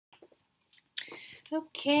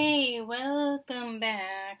Okay, welcome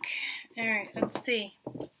back. Alright, let's see.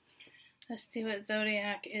 Let's see what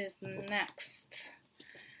Zodiac is next.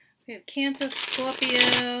 We have Cancer,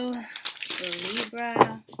 Scorpio,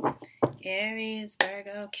 Libra, Aries,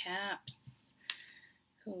 Virgo, Caps.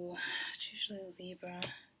 Ooh, it's usually Libra.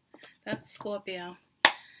 That's Scorpio.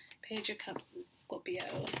 Page of Cups is Scorpio.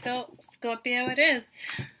 So, Scorpio it is.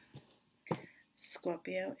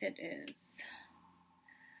 Scorpio it is.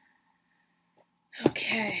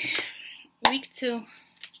 Okay, week 2,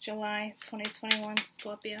 July 2021,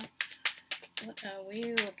 Scorpio. What are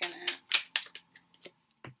we looking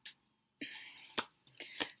at?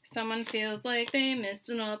 Someone feels like they missed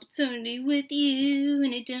an opportunity with you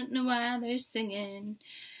and they don't know why they're singing.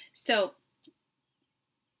 So,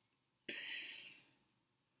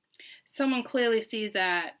 someone clearly sees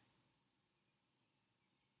that.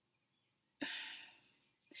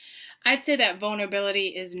 I'd say that vulnerability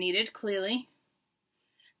is needed, clearly.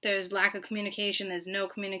 There's lack of communication. There's no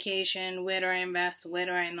communication. Where do I invest? Where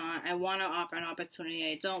do I not? I want to offer an opportunity.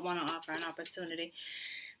 I don't want to offer an opportunity.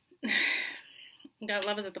 Got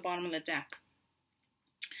Lovers at the bottom of the deck.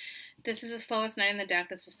 This is the slowest knight in the deck.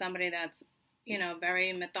 This is somebody that's,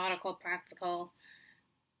 very methodical, practical,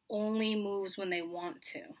 only moves when they want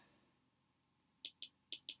to.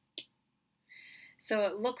 So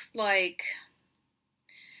it looks like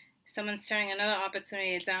someone's turning another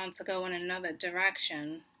opportunity down to go in another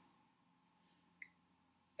direction.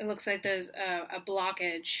 It looks like there's a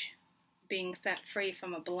blockage, being set free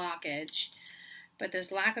from a blockage. But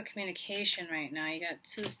there's lack of communication right now. You got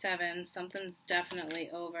 2-7. Something's definitely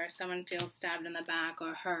over. Someone feels stabbed in the back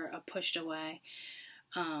or hurt or pushed away.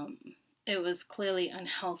 It was clearly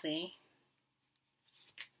unhealthy.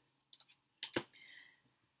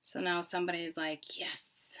 So now somebody's like,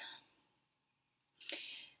 yes.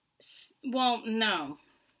 Well, no.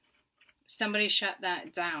 Somebody shut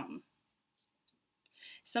that down.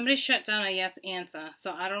 Somebody shut down a yes answer.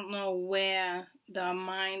 So I don't know where the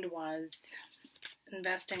mind was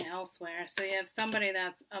investing elsewhere. So you have somebody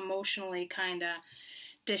that's emotionally kind of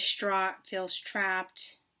distraught, feels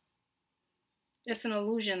trapped. It's an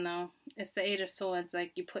illusion, though. It's the Eight of Swords.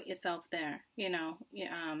 Like, you put yourself there,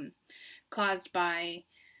 caused by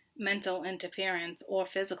mental interference or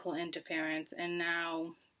physical interference. And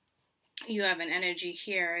now you have an energy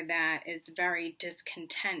here that is very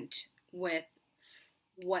discontent with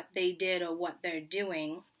what they did or what they're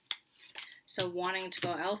doing. So wanting to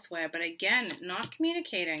go elsewhere. But again, not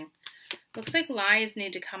communicating. Looks like lies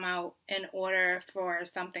need to come out in order for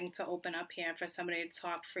something to open up here. For somebody to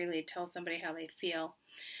talk freely, tell somebody how they feel.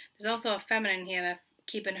 There's also a feminine here that's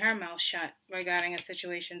keeping her mouth shut regarding a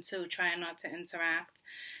situation too, trying not to interact.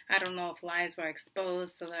 I don't know if lies were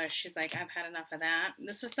exposed, so that she's like, I've had enough of that.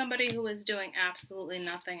 This was somebody who was doing absolutely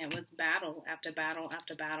nothing. It was battle after battle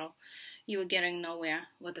after battle. You were getting nowhere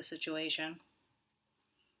with the situation.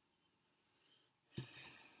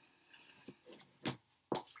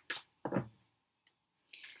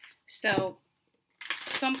 So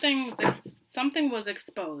something was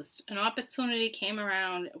exposed. An opportunity came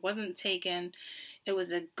around. It wasn't taken. It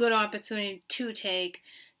was a good opportunity to take.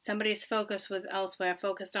 Somebody's focus was elsewhere,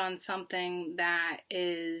 focused on something that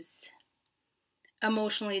is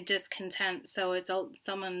emotionally discontent. So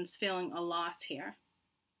someone's feeling a loss here.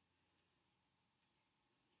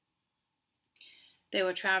 They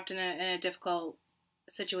were trapped in a difficult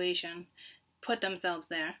situation, put themselves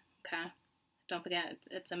there. Okay, don't forget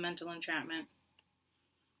it's a mental entrapment.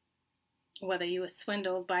 Whether you were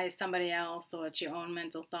swindled by somebody else or it's your own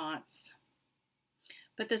mental thoughts.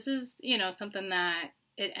 But this is, something that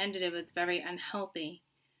it ended. It was very unhealthy.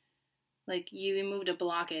 Like, you removed a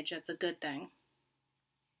blockage. That's a good thing.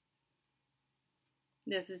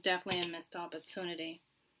 This is definitely a missed opportunity.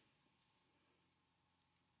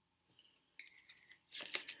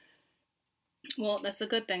 Well, that's a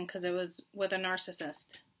good thing because it was with a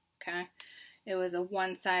narcissist. Okay? It was a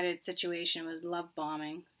one-sided situation. It was love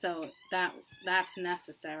bombing. So that's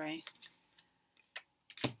necessary.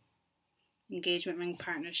 Engagement ring,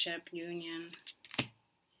 partnership, union,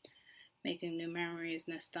 making new memories,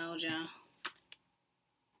 nostalgia.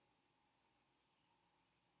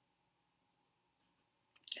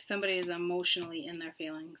 Somebody is emotionally in their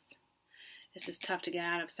feelings. This is tough to get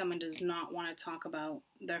out of. Someone does not want to talk about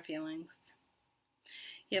their feelings.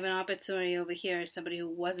 You have an opportunity over here, somebody who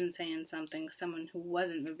wasn't saying something, someone who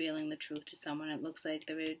wasn't revealing the truth to someone. It looks like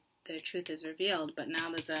the truth is revealed, but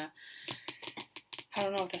now there's I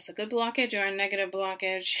don't know if that's a good blockage or a negative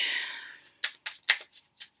blockage.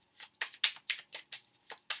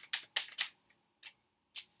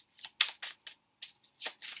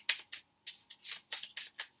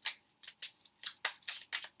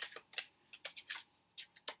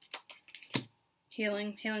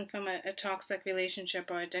 Healing from a toxic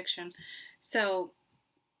relationship or addiction. So,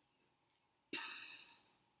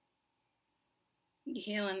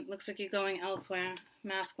 healing, looks like you're going elsewhere.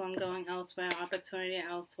 Masculine going elsewhere, opportunity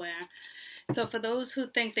elsewhere. So for those who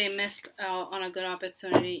think they missed out on a good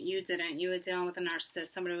opportunity, you didn't. You were dealing with a narcissist.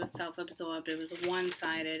 Somebody was self-absorbed. It was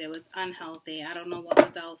one-sided. It was unhealthy. I don't know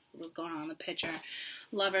what else was going on in the picture.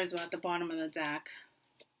 Lovers were at the bottom of the deck.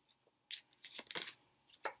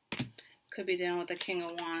 Could be dealing with the King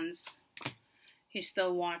of Wands. He's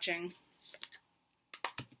still watching.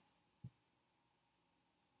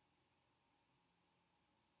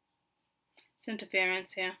 It's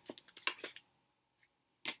interference here.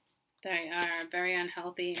 They are very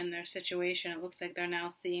unhealthy in their situation. It looks like they're now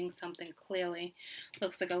seeing something clearly.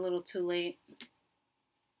 Looks like a little too late.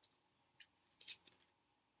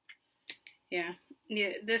 Yeah.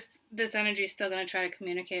 This energy is still going to try to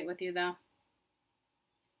communicate with you, though.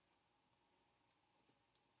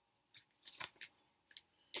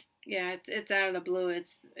 Yeah, it's out of the blue.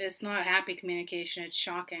 It's not happy communication. It's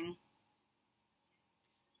shocking.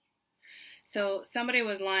 So somebody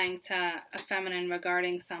was lying to a feminine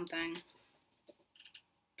regarding something.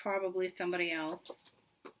 Probably somebody else.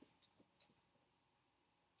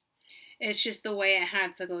 It's just the way it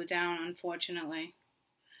had to go down, unfortunately.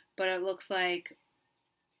 But it looks like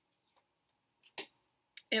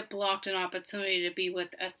it blocked an opportunity to be with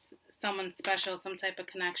someone special, some type of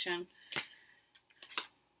connection.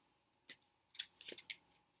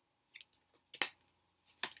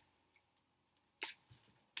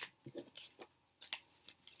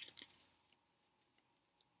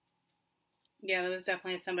 Yeah, there was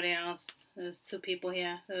definitely somebody else. There was two people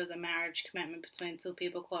here. There was a marriage commitment between two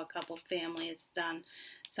people, a couple, families done.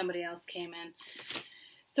 Somebody else came in.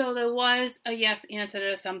 So there was a yes answer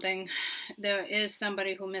to something. There is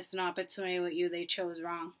somebody who missed an opportunity with you. They chose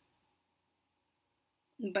wrong.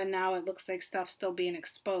 But now it looks like stuff's still being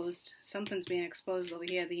exposed. Something's being exposed over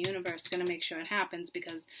here. The universe is going to make sure it happens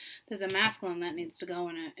because there's a masculine that needs to go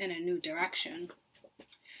in a new direction.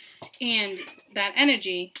 And that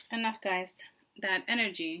energy, enough guys, that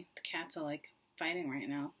energy, the cats are like fighting right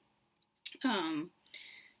now,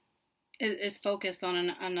 is focused on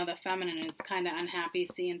another feminine. Is kind of unhappy,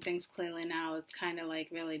 seeing things clearly now. It's kind of like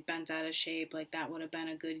really bent out of shape. Like that would have been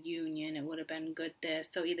a good union. It would have been good this.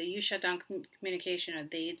 So either you shut down communication or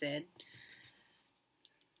they did.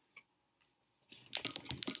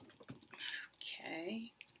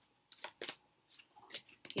 Okay.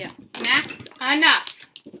 Yeah. Next, enough.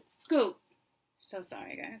 Scoop. So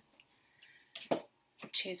sorry, guys.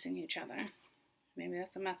 Chasing each other. Maybe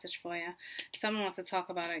that's a message for you. Someone wants to talk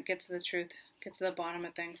about it. Get to the truth. Get to the bottom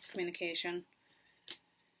of things. Communication.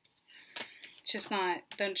 It's just not,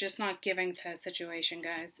 they're just not giving to a situation,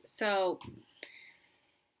 guys. So,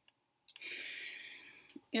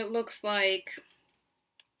 it looks like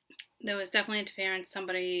there was definitely interference.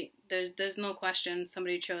 Somebody, there's no question,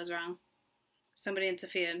 somebody chose wrong. Somebody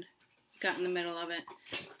interfered. Got in the middle of it.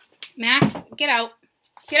 Max, get out.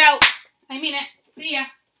 Get out. I mean it. See ya.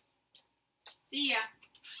 See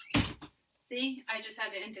ya. See? I just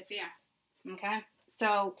had to interfere. Okay?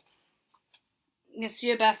 So, I guess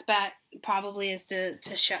your best bet probably is to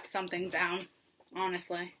shut something down.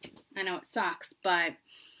 Honestly. I know it sucks, but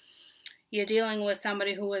you're dealing with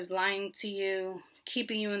somebody who is lying to you,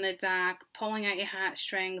 keeping you in the dark, pulling at your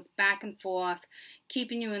heartstrings, back and forth,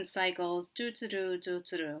 keeping you in cycles, do.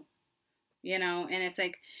 You know, and it's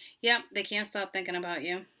like, yep, they can't stop thinking about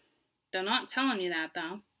you. They're not telling you that,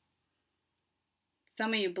 though.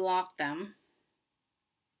 Some of you blocked them.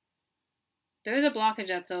 There's a blockage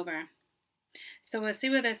that's over. So we'll see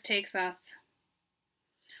where this takes us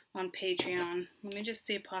on Patreon. Let me just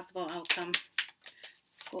see a possible outcome.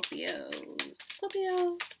 Scorpio,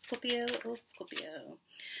 Scorpio, Scorpio, oh Scorpio.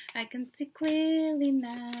 I can see clearly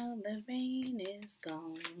now the rain is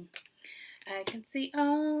gone. I can see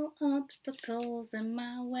all obstacles in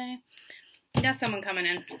my way. You got someone coming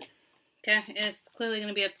in. Okay? It's clearly going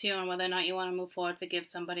to be up to you on whether or not you want to move forward, forgive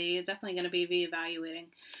somebody. You're definitely going to be reevaluating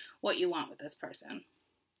what you want with this person.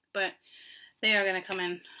 But they are going to come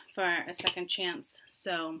in for a second chance.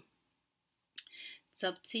 So, it's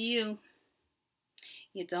up to you.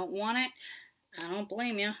 You don't want it. I don't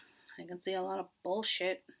blame you. I can see a lot of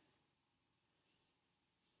bullshit.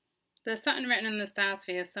 There's something written in the stars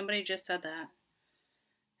for you. Somebody just said that.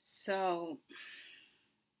 So,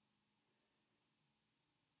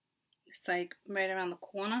 it's like right around the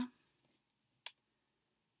corner.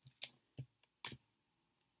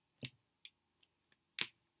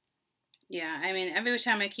 Yeah, I mean, every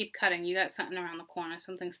time I keep cutting, you got something around the corner.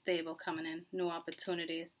 Something stable coming in. New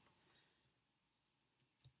opportunities.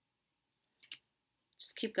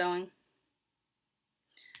 Just keep going.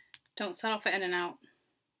 Don't settle for in and out.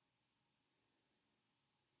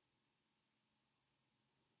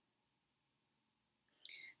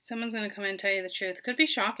 Someone's going to come in and tell you the truth. Could be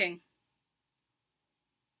shocking.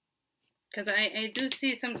 Because I do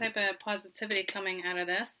see some type of positivity coming out of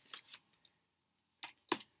this.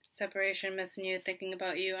 Separation, missing you, thinking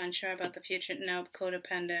about you, unsure about the future. Nope,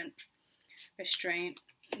 codependent, restraint.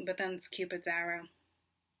 But then it's Cupid's arrow.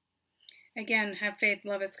 Again, have faith,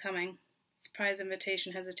 love is coming. Surprise,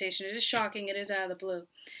 invitation, hesitation. It is shocking. It is out of the blue.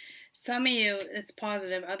 Some of you, it's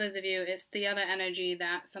positive. Others of you, it's the other energy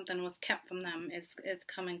that something was kept from them is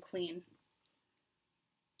coming clean.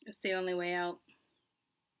 It's the only way out.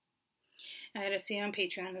 I had to see you on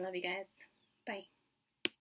Patreon. I love you guys. Bye.